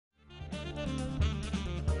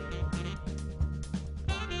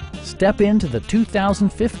Step into the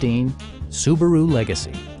 2015 Subaru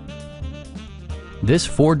Legacy. This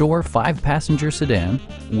four-door, five-passenger sedan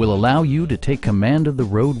will allow you to take command of the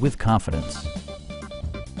road with confidence.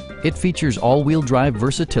 It features all-wheel drive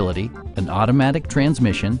versatility, an automatic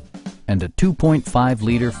transmission, and a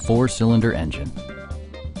 2.5-liter four-cylinder engine.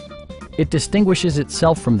 It distinguishes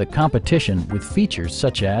itself from the competition with features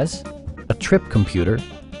such as a trip computer,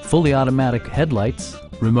 fully automatic headlights,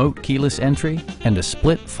 remote keyless entry, and a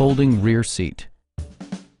split folding rear seat.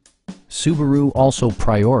 Subaru also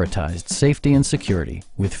prioritized safety and security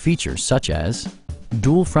with features such as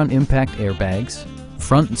dual front impact airbags,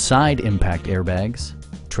 front and side impact airbags,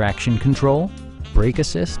 traction control, brake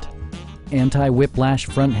assist, anti-whiplash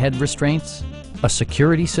front head restraints, a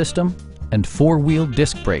security system, and four-wheel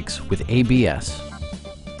disc brakes with ABS.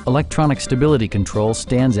 Electronic stability control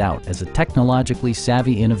stands out as a technologically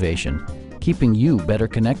savvy innovation, keeping you better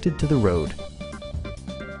connected to the road.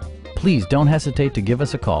 Please don't hesitate to give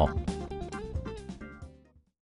us a call.